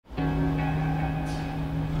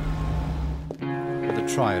the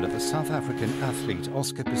trial of the South African athlete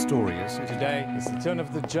Oscar Pistorius. Today, it's the turn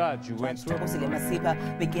of the judge who went through.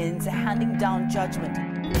 Masipa begins handing down judgment.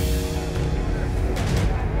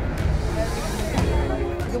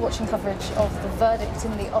 You're watching coverage of the verdict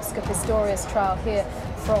in the Oscar Pistorius trial here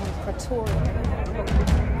from Pretoria.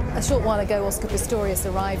 A short while ago, Oscar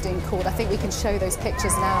Pistorius arrived in court. I think we can show those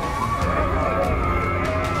pictures now.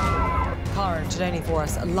 Karin Giannone for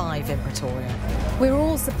us live in Pretoria. We're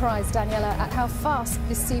all surprised, Daniela, at how fast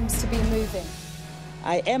this seems to be moving.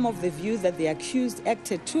 I am of the view that the accused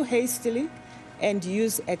acted too hastily and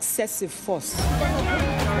used excessive force.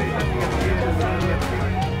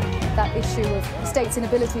 That issue of the state's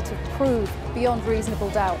inability to prove beyond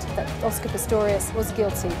reasonable doubt that Oscar Pistorius was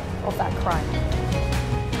guilty of that crime.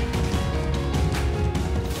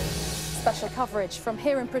 Special coverage from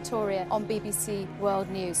here in Pretoria on BBC World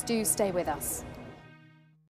News. Do stay with us.